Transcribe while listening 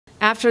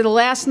After the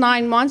last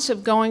 9 months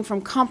of going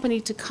from company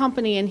to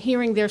company and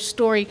hearing their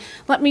story,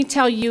 let me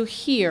tell you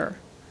here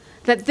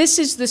that this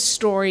is the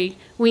story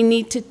we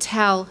need to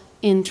tell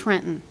in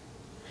Trenton,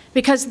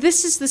 because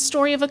this is the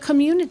story of a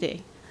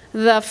community.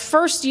 The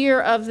first year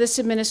of this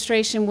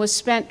administration was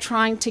spent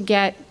trying to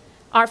get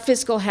our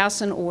fiscal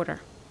house in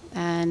order.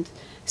 And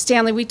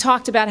Stanley, we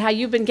talked about how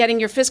you've been getting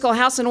your fiscal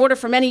house in order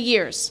for many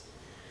years.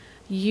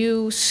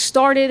 You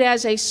started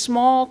as a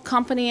small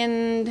company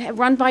and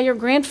run by your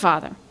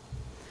grandfather.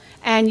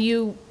 And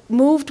you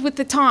moved with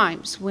the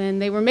times. When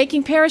they were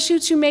making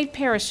parachutes, you made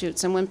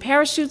parachutes. And when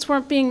parachutes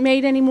weren't being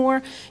made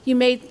anymore, you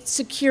made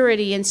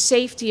security and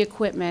safety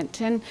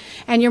equipment. And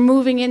you're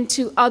moving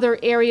into other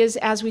areas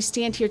as we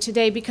stand here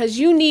today because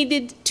you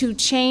needed to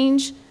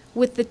change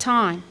with the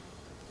time.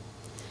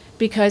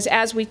 Because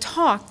as we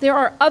talk, there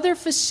are other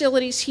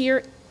facilities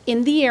here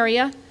in the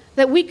area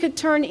that we could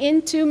turn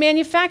into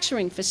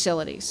manufacturing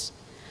facilities.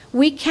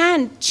 We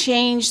can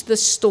change the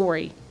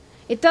story.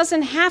 It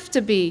doesn't have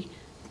to be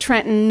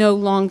Trenton no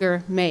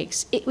longer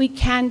makes. We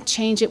can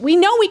change it. We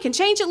know we can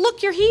change it.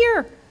 Look, you're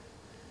here.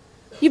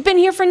 You've been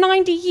here for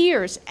 90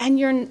 years, and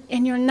you're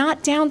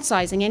not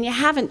downsizing, and you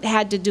haven't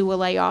had to do a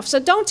layoff. So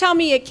don't tell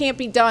me it can't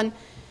be done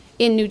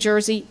in New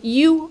Jersey.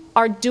 You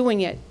are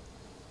doing it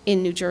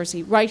in New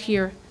Jersey, right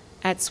here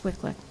at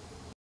Swicklick.